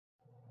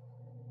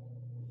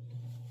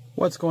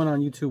What's going on,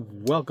 YouTube?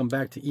 Welcome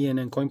back to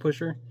ENN Coin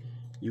Pusher.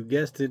 You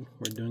guessed it,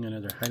 we're doing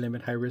another high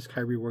limit, high risk,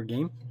 high reward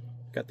game.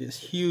 Got this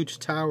huge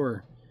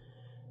tower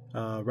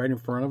right in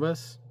front of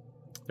us.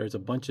 There's a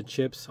bunch of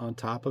chips on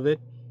top of it.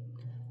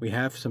 We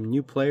have some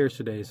new players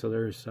today, so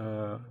there's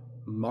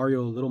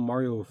little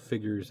Mario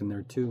figures in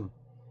there too.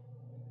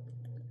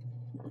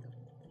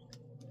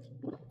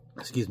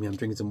 Excuse me, I'm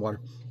drinking some water.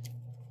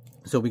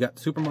 So we got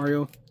Super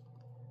Mario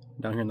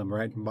down here in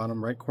the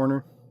bottom right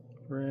corner.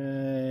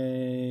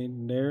 Right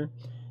there.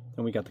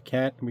 And we got the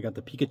cat, we got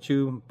the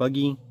Pikachu,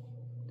 Buggy.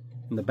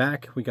 In the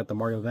back, we got the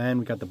Mario van,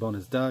 we got the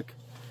bonus duck.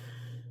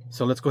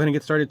 So let's go ahead and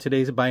get started.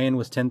 Today's buy-in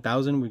was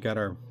 10,000. We got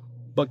our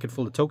bucket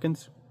full of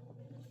tokens.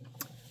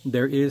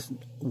 There is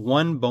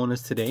one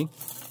bonus today,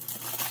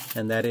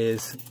 and that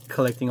is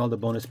collecting all the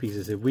bonus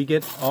pieces. If we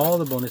get all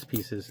the bonus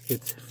pieces,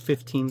 it's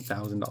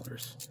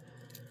 $15,000.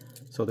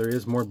 So there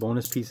is more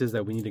bonus pieces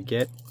that we need to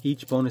get.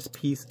 Each bonus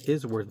piece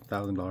is worth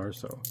 $1,000.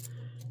 So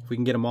if we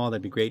can get them all,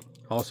 that'd be great.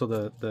 Also,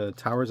 the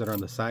towers that are on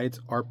the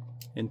sides are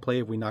in play.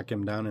 If we knock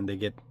them down and they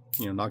get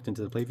knocked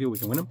into the playfield, we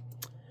can win them.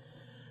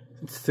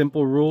 It's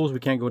simple rules.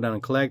 We can't go down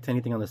and collect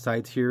anything on the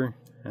sides here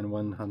and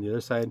one on the other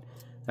side.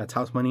 That's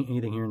house money.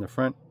 Anything here in the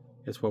front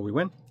is what we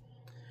win.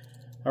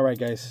 All right,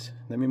 guys,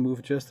 let me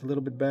move just a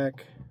little bit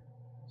back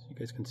so you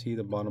guys can see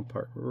the bottom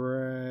part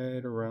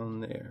right around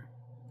there.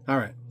 All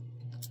right,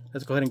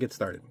 let's go ahead and get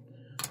started.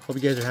 Hope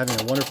you guys are having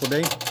a wonderful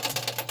day.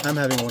 I'm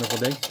having a wonderful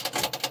day.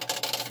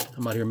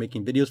 I'm out here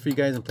making videos for you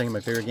guys and playing my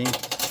favorite game.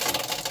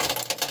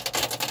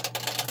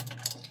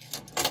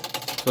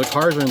 So the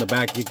cars are in the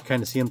back. You can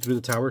kind of see them through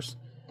the towers.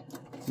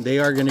 They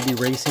are going to be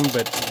racing,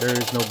 but there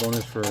is no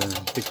bonus for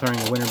declaring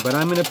a winner. But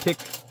I'm going to pick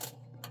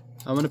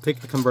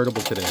the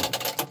convertible today.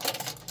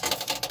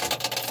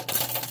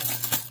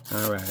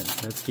 All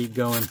right, let's keep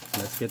going.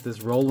 Let's get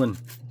this rolling.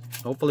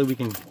 Hopefully we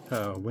can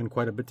win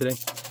quite a bit today.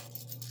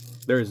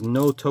 There is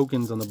no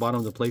tokens on the bottom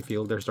of the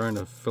playfield. They're starting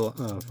to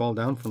fall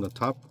down from the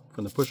top,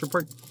 from the pusher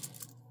part.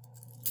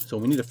 So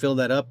we need to fill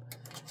that up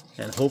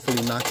and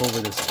hopefully knock over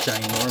this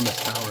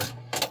ginormous tower.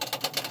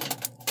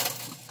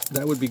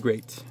 That would be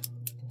great.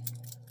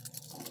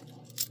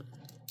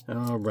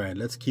 All right,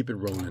 let's keep it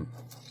rolling.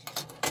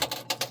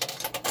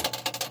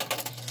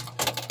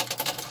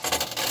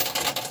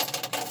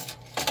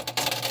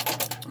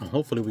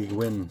 Hopefully we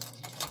win.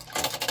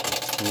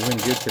 We win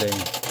good today.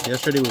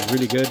 Yesterday was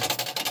really good.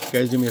 If you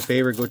guys do me a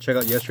favor, go check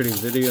out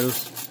yesterday's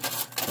videos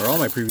or all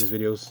my previous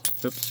videos.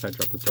 Oops, I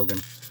dropped the token.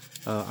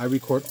 I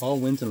record all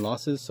wins and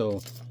losses,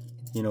 so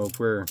if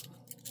we're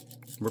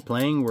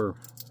playing, or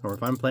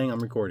if I'm playing, I'm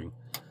recording.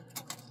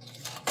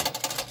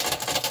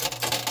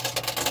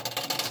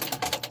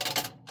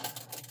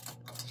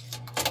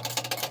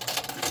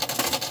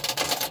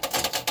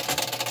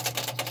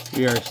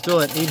 We are still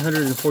at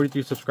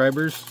 843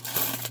 subscribers.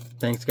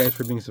 Thanks, guys,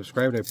 for being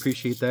subscribed. I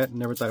appreciate that.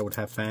 Never thought I would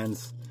have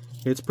fans.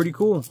 It's pretty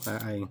cool.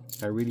 I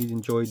really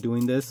enjoy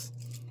doing this,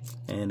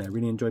 and I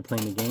really enjoy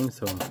playing the game.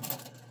 So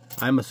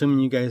I'm assuming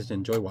you guys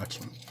enjoy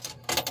watching.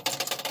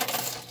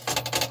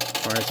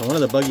 All right, so one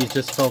of the buggies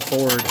just fell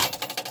forward.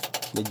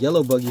 The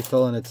yellow buggy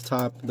fell on its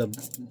top.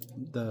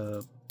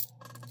 The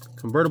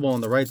convertible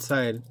on the right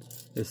side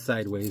is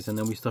sideways, and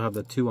then we still have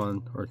the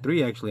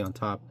three actually on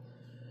top.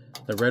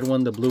 The red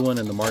one, the blue one,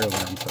 and the Mario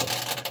van. So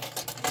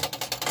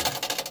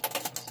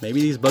maybe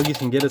these buggies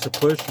can get us a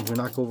push if we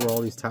knock over all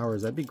these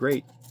towers. That'd be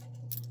great.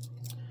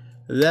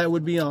 That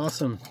would be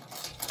awesome.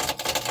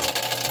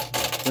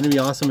 Wouldn't it be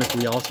awesome if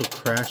we also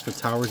crash the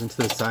towers into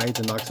the sides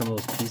and knock some of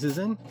those pieces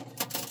in?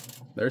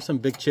 There's some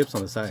big chips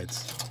on the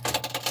sides.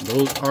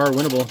 Those are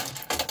winnable.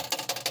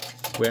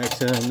 If we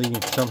accidentally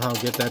somehow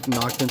get that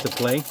knocked into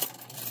play,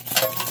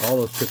 all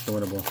those chips are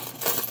winnable.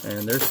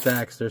 And there's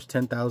stacks. There's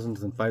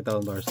 $10,000s and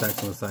 $5,000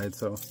 stacks on the side.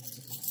 So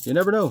you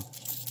never know.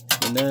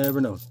 You never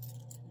know.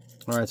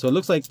 All right. So it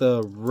looks like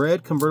the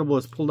red convertible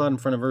is pulled out in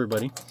front of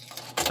everybody.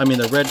 I mean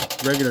the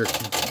regular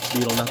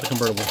beetle, not the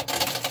convertible.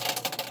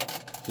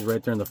 He's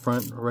right there in the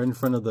front, right in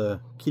front of the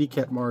kitty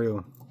cat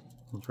Mario.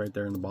 He's right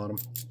there in the bottom.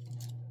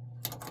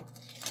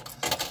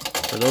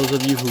 For those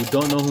of you who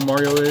don't know who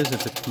Mario is,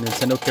 it's a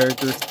Nintendo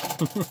character.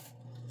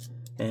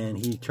 And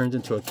he turns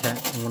into a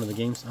cat in one of the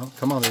games. Oh,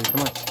 come on, baby,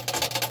 come on.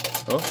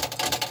 Oh,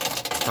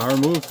 power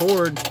move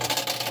forward.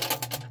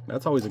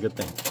 That's always a good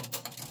thing.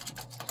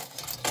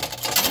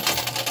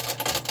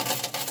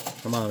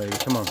 Come on, baby,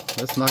 come on.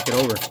 Let's knock it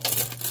over.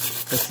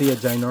 Let's see a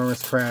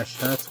ginormous crash.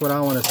 That's what I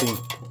want to see.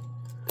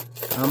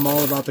 I'm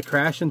all about the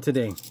crashing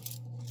today.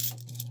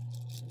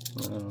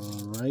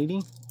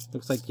 Alrighty.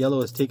 Looks like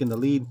yellow is taking the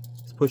lead.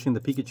 It's pushing the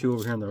Pikachu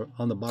over here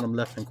on the bottom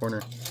left-hand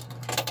corner.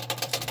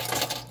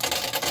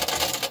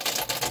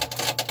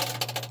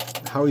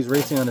 How he's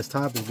racing on his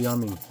top is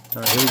beyond me.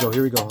 Alright, here we go,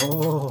 here we go.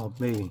 Oh,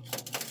 baby.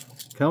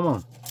 Come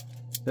on.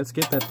 Let's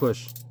get that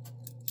push.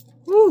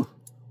 Woo!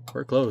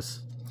 We're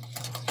close.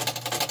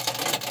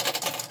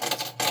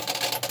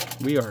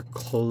 We are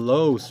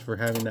close for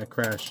having that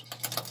crash.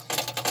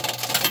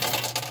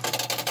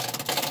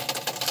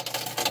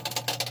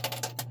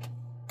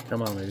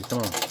 Come on, baby, come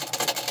on.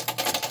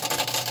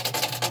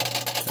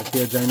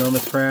 See a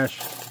ginormous crash.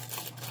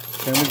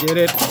 Can we get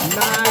it?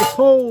 Nice!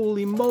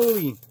 Holy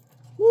moly!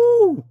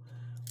 Woo!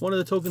 One of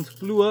the tokens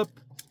flew up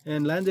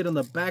and landed on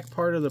the back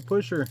part of the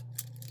pusher,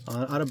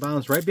 out of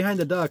bounds, right behind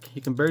the duck.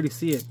 You can barely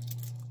see it.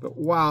 But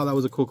wow, that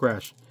was a cool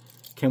crash.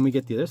 Can we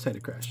get the other side to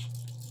crash?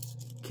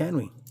 Can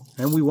we?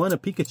 And we won a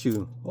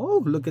Pikachu.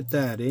 Oh, look at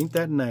that. Ain't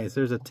that nice?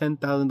 There's a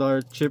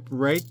 $10,000 chip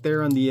right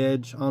there on the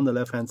edge on the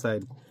left-hand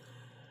side.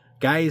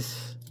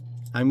 Guys,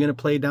 I'm going to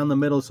play down the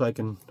middle so I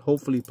can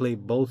hopefully play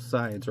both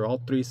sides or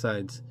all three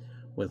sides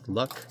with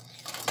luck.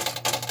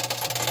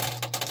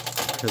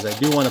 Because I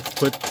do want to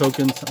put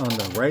tokens on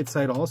the right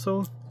side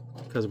also,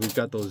 because we've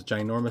got those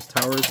ginormous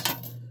towers.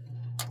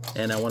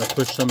 And I want to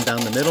push some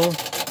down the middle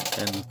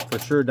and for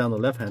sure down the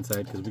left-hand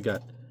side, because we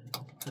got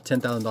a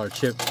 $10,000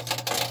 chip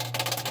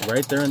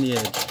right there on the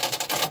edge.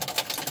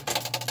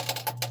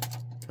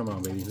 Come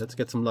on, baby. Let's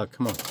get some luck.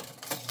 Come on.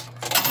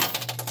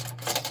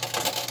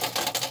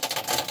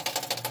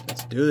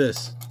 Let's do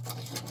this.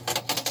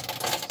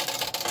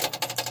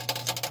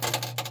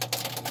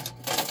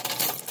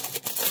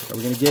 Are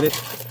we going to get it?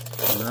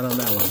 Not on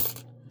that one.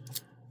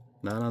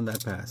 Not on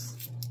that pass.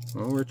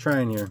 Well, we're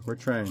trying here. We're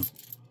trying.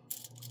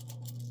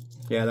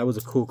 Yeah, that was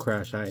a cool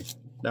crash.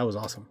 That was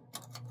awesome.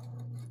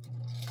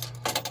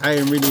 I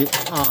am really...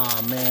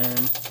 Aw,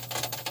 man.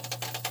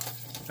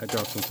 I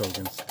dropped some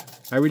tokens.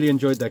 I really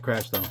enjoyed that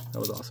crash, though. That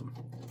was awesome.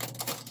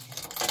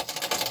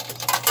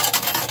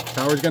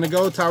 Tower's gonna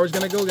go. Tower's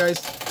gonna go, guys.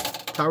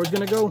 Tower's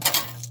gonna go.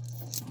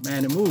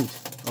 Man, it moved.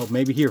 Oh,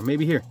 maybe here.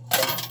 Maybe here.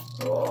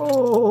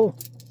 Oh,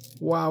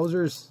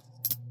 wowzers.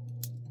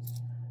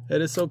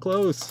 It is so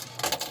close.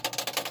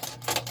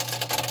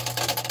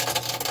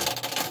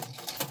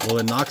 Will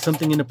it knock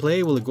something into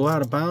play? Will it go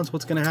out of bounds?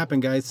 What's gonna happen,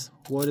 guys?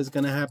 What is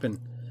gonna happen?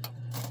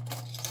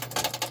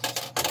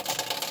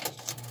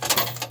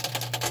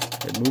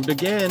 It moved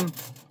again.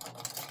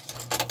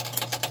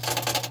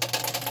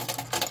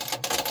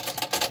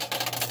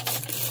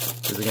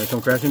 Is it gonna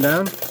come crashing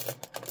down?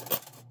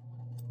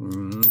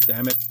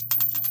 Damn it.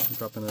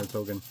 Drop another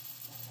token.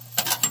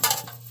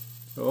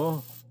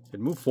 Oh, it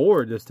moved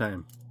forward this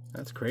time.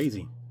 That's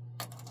crazy.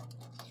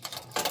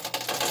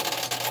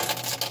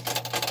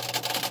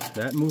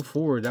 That moved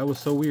forward. That was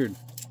so weird.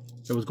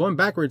 It was going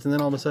backwards and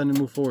then all of a sudden it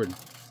moved forward.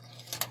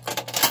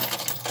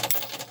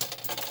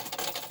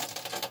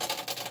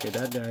 Okay,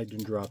 that guy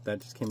didn't drop.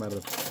 That just came out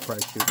of the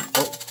prize chute.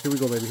 Oh, here we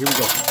go, baby. Here we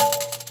go.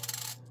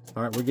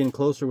 All right, we're getting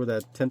closer with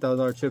that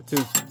 $10,000 chip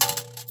too.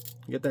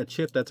 Get that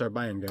chip. That's our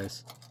buy-in,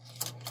 guys.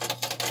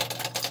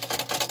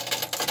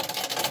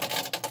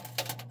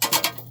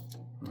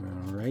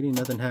 Alrighty,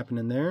 nothing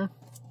happening there.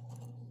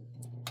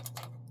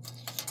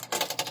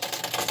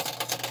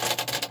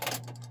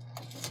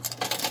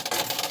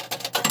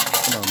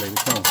 Come on, baby,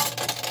 come on.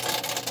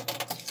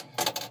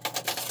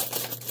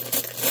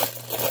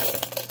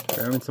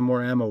 Grabbing some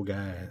more ammo,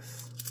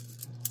 guys.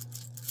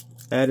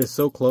 That is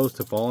so close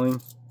to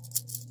falling.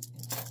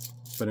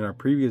 But in our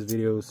previous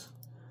videos,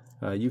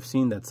 you've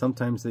seen that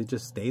sometimes they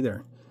just stay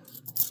there.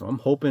 So I'm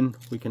hoping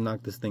we can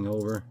knock this thing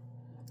over.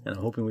 And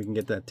I'm hoping we can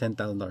get that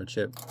 $10,000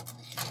 chip.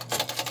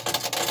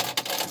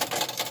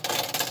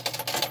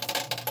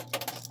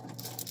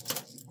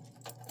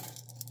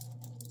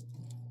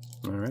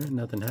 Alright,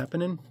 nothing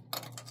happening.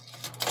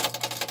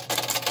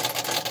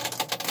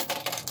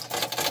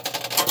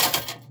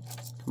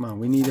 Come on,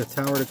 we need a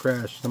tower to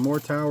crash. Some more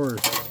towers.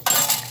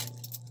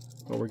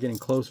 Well, we're getting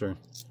closer.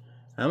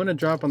 I'm going to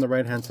drop on the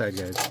right hand side,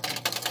 guys.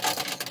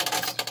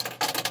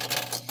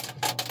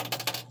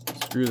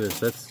 Screw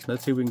this.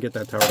 Let's see if we can get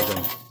that tower to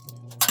go.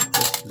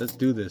 Let's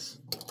do this.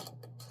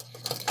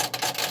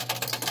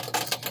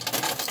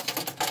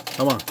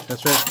 Come on,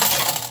 that's right.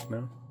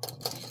 No?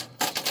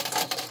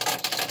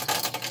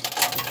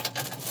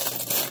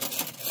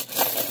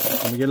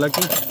 Can we get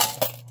lucky?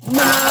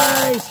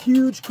 Nice!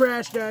 Huge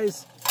crash,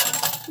 guys.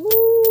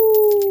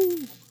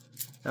 Woo!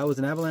 That was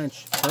an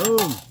avalanche.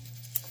 Boom!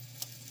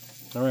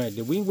 Alright,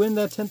 did we win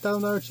that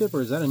 $10,000 chip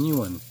or is that a new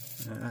one?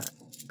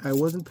 I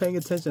wasn't paying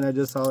attention. I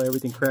just saw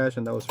everything crash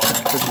and that was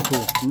pretty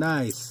cool.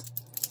 Nice!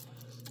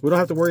 We don't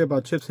have to worry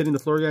about chips hitting the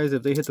floor, guys.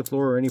 If they hit the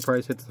floor or any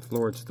prize hits the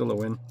floor, it's still a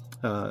win.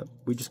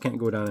 We just can't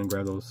go down and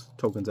grab those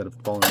tokens that have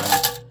fallen down.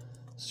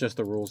 It's just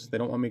the rules. They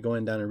don't want me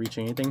going down and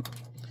reaching anything.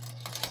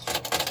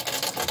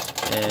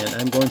 And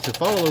I'm going to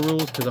follow the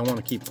rules because I want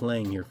to keep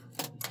playing here.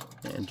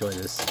 And enjoy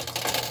this.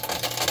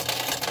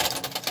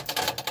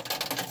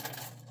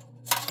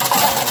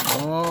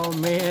 Oh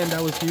man,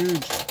 that was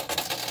huge.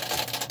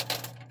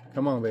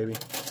 Come on, baby.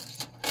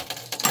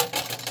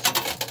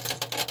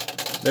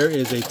 There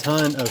is a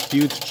ton of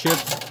huge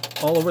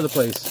chips all over the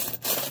place.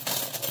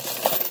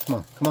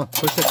 Come on,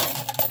 push it.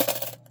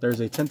 There's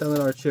a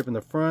 $10,000 chip in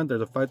the front.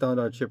 There's a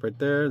 $5,000 chip right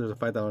there. There's a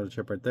 $5,000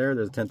 chip right there.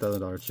 There's a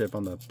 $10,000 chip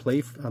on the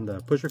on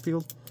the pusher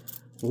field.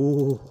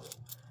 Ooh,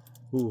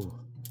 ooh.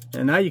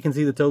 And now you can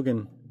see the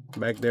token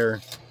back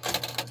there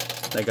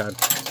that got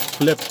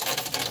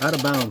flipped out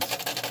of bounds,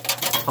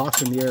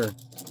 tossed in the air,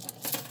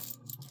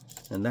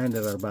 and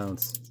landed out of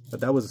bounds. But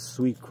that was a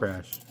sweet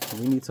crash.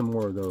 We need some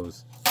more of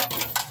those.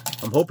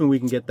 I'm hoping we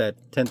can get that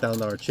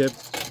 $10,000 chip.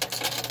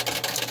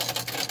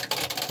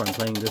 If I'm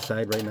playing this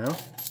side right now.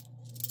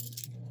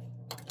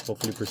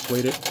 Hopefully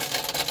persuade it.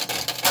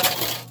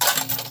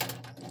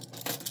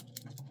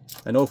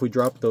 I know if we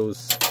drop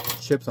those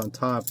chips on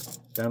top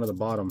down to the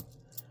bottom,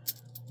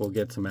 we'll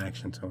get some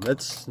action. So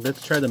let's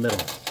try the middle.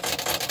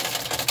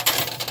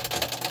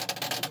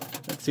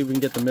 Let's see if we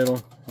can get the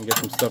middle and get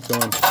some stuff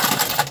going.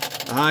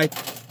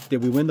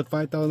 Did we win the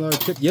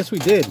 $5,000 chip? Yes, we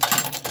did.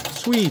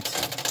 Sweet.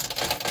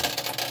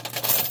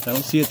 I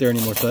don't see it there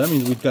anymore, so that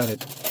means we've got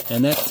it.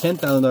 And that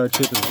 $10,000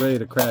 chip is ready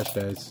to crash,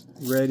 guys.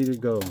 Ready to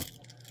go.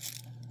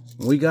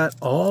 We got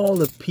all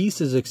the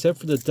pieces except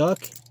for the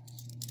duck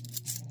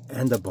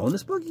and the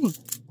bonus buggy.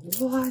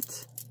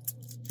 What?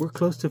 We're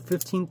close to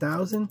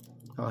 15,000?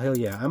 Oh, hell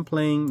yeah. I'm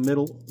playing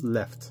middle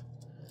left.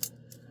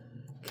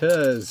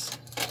 Because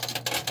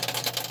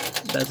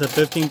that's a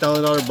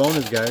 $15,000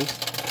 bonus, guys.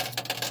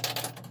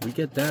 We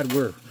get that,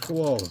 we're,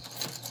 whoa.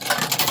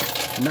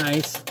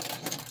 Nice.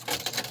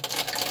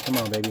 Come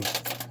on, baby.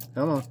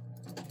 Come on.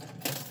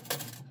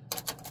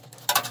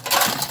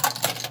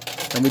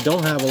 And we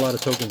don't have a lot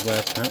of tokens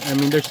left. I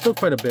mean, there's still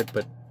quite a bit,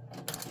 but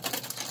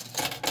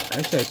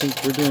actually I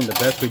think we're doing the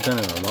best we've done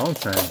in a long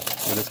time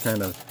with this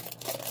kind of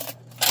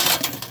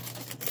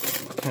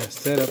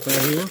setup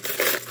right here.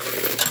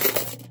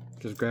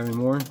 Just grabbing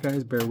more,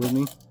 guys, bear with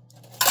me.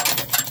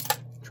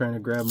 Trying to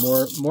grab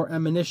more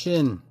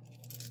ammunition.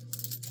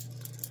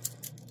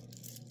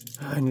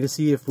 I need to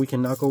see if we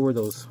can knock over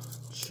those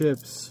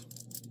chips.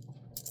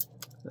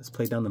 Let's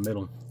play down the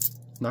middle.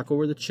 Knock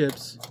over the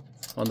chips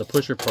on the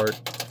pusher part.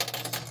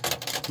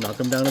 Knock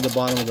them down to the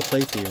bottom of the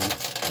playfield,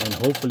 and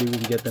hopefully we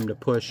can get them to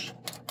push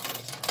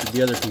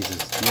the other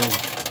pieces. You know,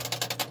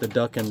 the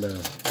duck and the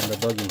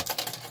buggy.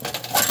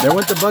 There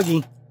went the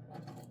buggy.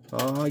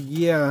 Oh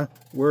yeah,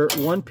 we're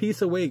one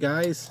piece away,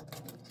 guys.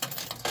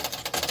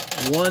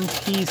 One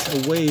piece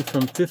away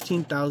from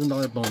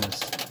 $15,000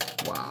 bonus.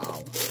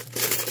 Wow,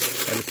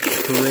 that is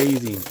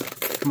crazy.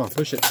 Come on,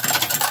 push it.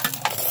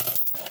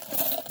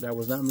 That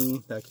was not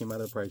me. That came out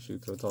of the prize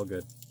chute, so it's all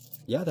good.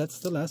 Yeah, that's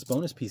the last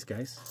bonus piece,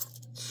 guys.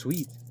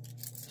 Sweet.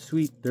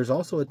 Sweet. There's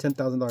also a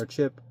 $10,000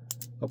 chip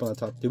up on the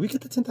top. Did we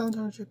get the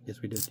 $10,000 chip?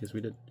 Yes, we did. Yes,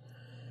 we did.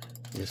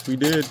 Yes, we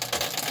did.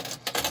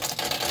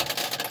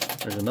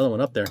 There's another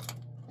one up there.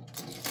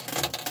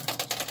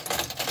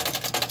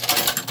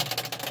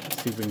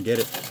 Let's see if we can get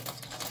it.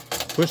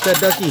 Push that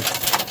ducky.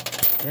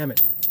 Damn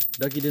it.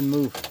 Ducky didn't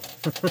move.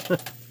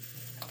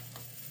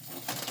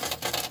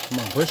 Come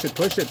on, push it,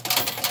 push it.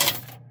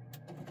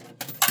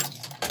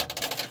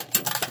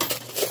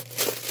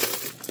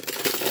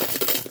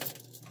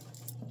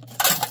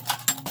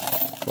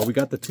 Well, we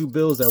got the two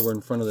bills that were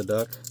in front of the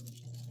duck.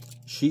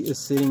 She is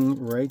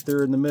sitting right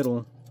there in the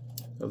middle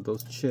of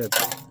those chips.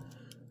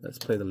 Let's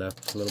play the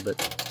left a little bit.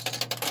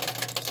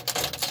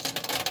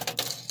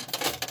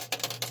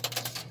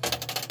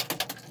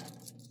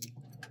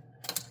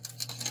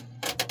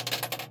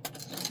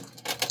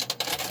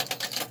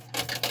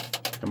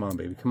 Come on,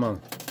 baby, come on.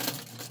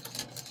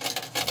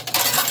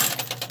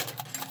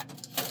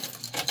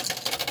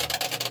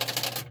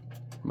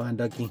 Come on,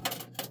 ducky.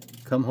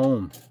 Come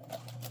home.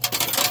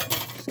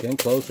 It's getting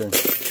closer.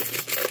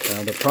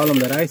 The problem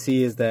that I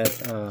see is that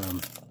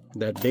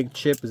that big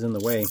chip is in the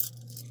way.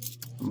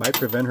 Might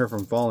prevent her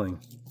from falling.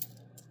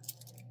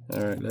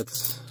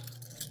 Alright,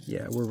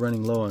 yeah, we're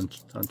running low on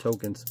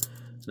tokens.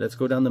 Let's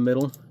go down the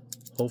middle.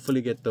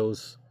 Hopefully get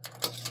those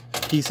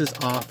pieces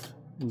off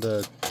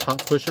the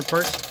top pusher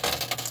part.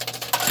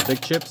 The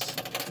big chips.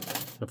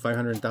 The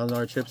 $500 and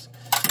 $1,000 chips.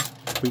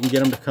 If we can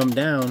get them to come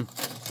down,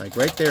 like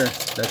right there,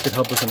 that should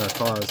help us in our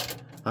cause.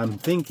 I'm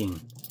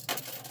thinking.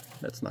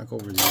 Let's knock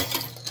over these.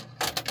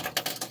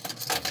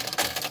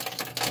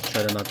 Let's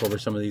try to knock over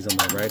some of these on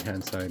the right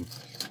hand side.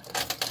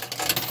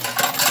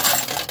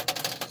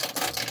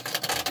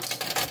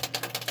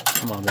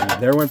 Come on, baby.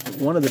 There went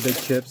one of the big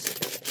chips.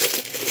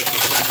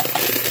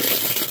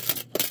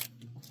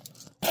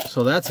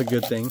 So that's a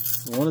good thing.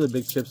 One of the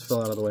big chips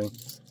fell out of the way.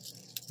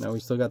 Now we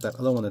still got that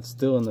other one that's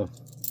still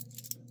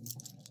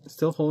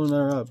still holding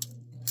her up.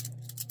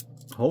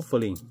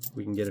 Hopefully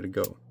we can get it to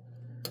go.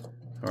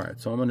 Alright,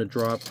 so I'm going to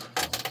drop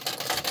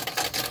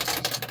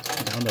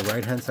down the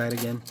right hand side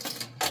again.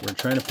 We're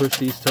trying to push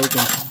these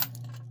tokens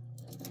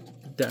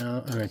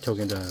down,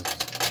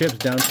 chips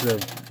down to the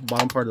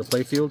bottom part of the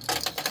playfield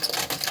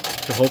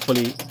to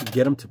hopefully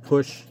get them to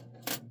push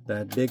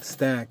that big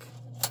stack.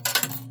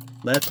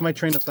 That's my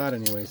train of thought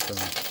anyway, so.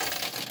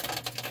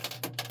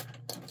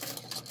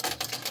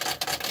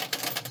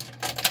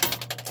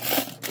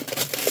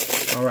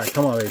 Alright,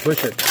 come on, baby,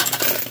 push it.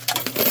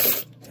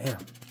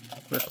 Damn,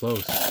 we're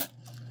close.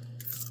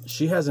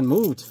 She hasn't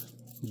moved.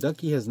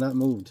 Ducky has not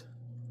moved.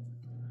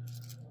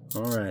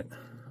 Alright,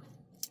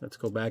 let's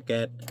go back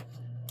at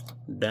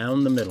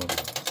down the middle.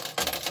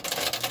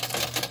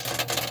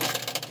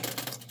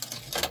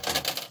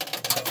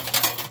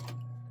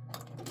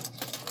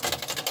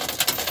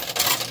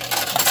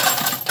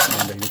 Come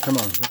on, baby, come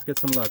on, let's get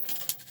some luck.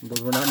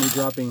 Those were not me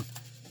dropping.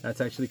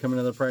 That's actually coming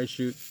out of the prize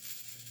chute.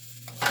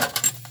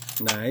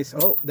 Nice.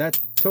 Oh, that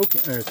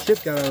token or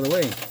chip got out of the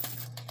way.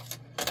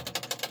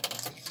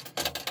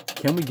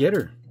 Can we get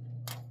her?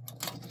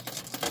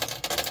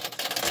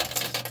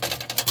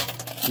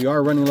 We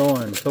are running low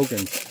on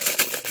tokens.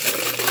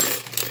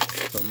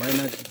 So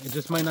it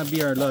just might not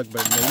be our luck,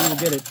 but maybe we'll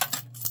get it.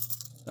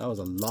 That was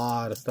a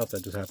lot of stuff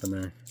that just happened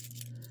there.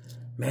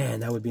 Man,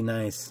 that would be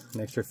nice.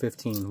 An extra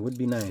 15 would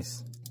be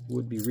nice.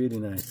 Would be really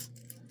nice.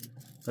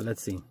 But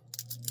let's see.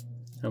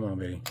 Come on,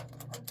 baby.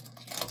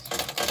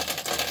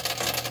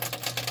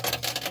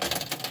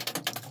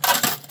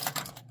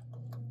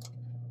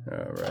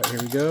 Alright,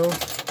 here we go.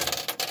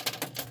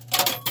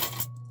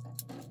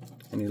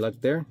 Any luck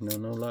there? No,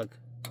 no luck.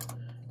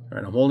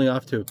 Alright, I'm holding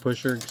off to a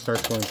pusher,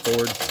 starts going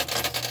forward.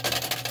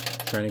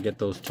 Trying to get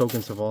those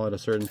tokens to fall at a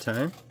certain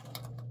time.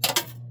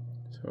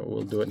 So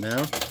we'll do it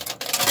now.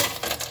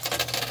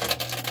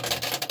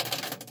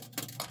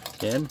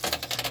 Again.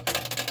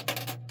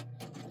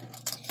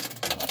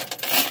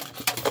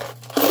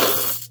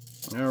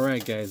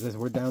 Alright guys,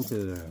 we're down to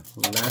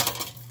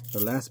the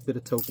last bit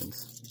of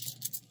tokens.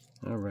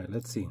 Alright,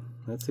 let's see.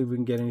 Let's see if we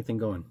can get anything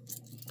going.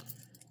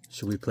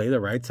 Should we play the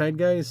right side,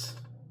 guys?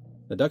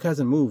 The duck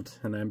hasn't moved,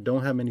 and I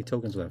don't have many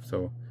tokens left,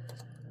 so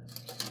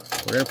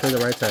we're gonna play the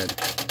right side.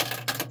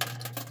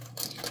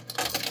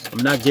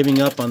 I'm not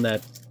giving up on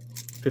that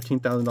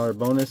 $15,000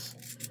 bonus,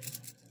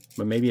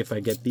 but maybe if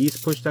I get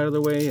these pushed out of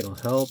the way, it'll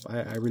help.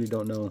 I really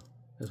don't know.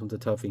 This one's a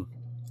toughie.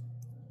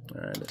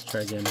 All right, let's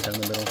try again down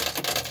the middle.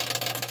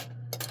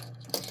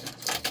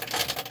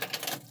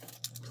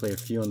 Play a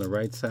few on the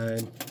right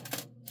side.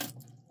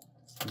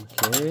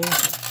 Okay,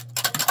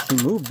 she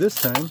moved this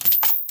time.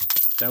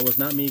 That was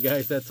not me,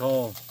 guys. That's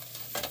all.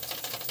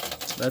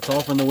 That's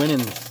all from the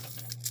winnings.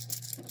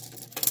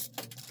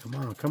 Come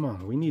on, come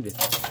on. We need it.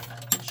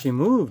 She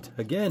moved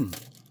again.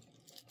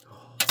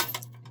 Oh,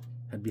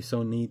 that'd be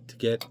so neat to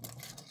get.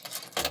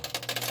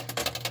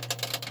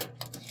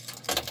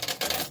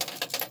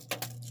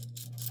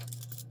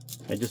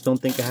 I just don't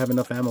think I have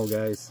enough ammo,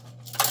 guys.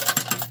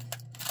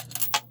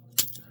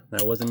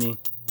 That wasn't me.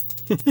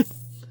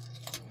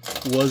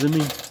 Wasn't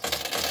me.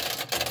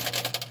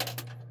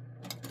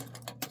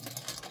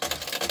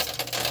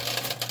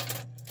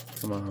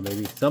 Come on,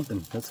 baby.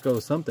 Something. Let's go.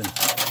 Something.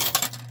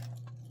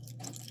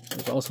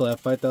 There's also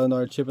that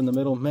 $5,000 chip in the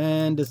middle.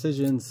 Man,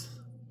 decisions.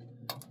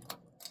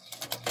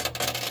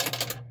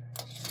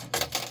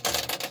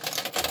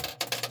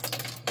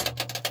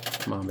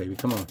 Come on, baby.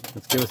 Come on.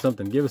 Let's give us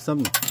something. Give us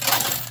something.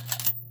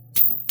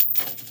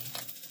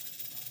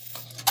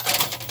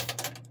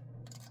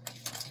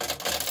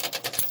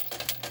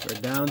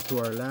 We're down to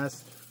our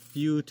last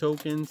few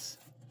tokens.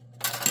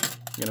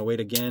 I'm gonna wait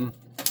again.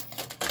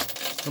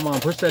 Come on,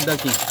 push that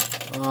ducky.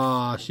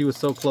 Ah, she was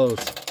so close.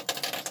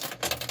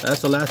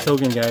 That's the last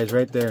token, guys,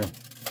 right there.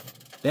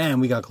 Damn,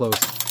 we got close.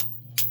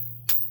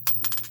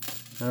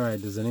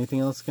 Alright, is anything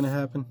else gonna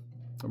happen?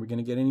 Are we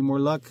gonna get any more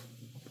luck?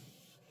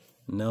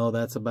 No,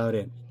 that's about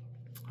it.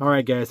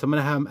 Alright, guys, I'm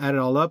gonna have them add it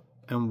all up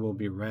and we'll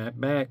be right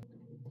back.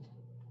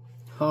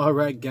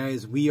 Alright,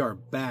 guys, we are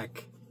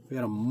back. We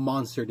had a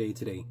monster day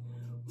today.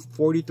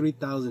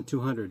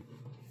 43,200.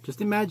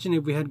 Just imagine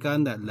if we had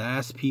gotten that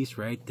last piece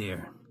right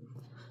there.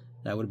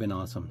 That would have been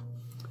awesome.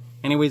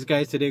 Anyways,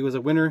 guys, today was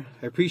a winner.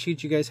 I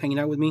appreciate you guys hanging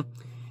out with me.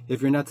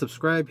 If you're not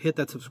subscribed, hit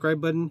that subscribe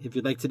button. If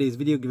you like today's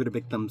video, give it a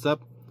big thumbs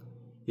up.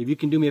 If you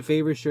can do me a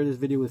favor, share this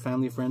video with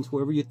family, friends,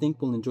 whoever you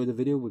think will enjoy the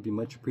video would be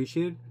much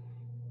appreciated.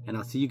 And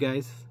I'll see you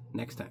guys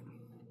next time.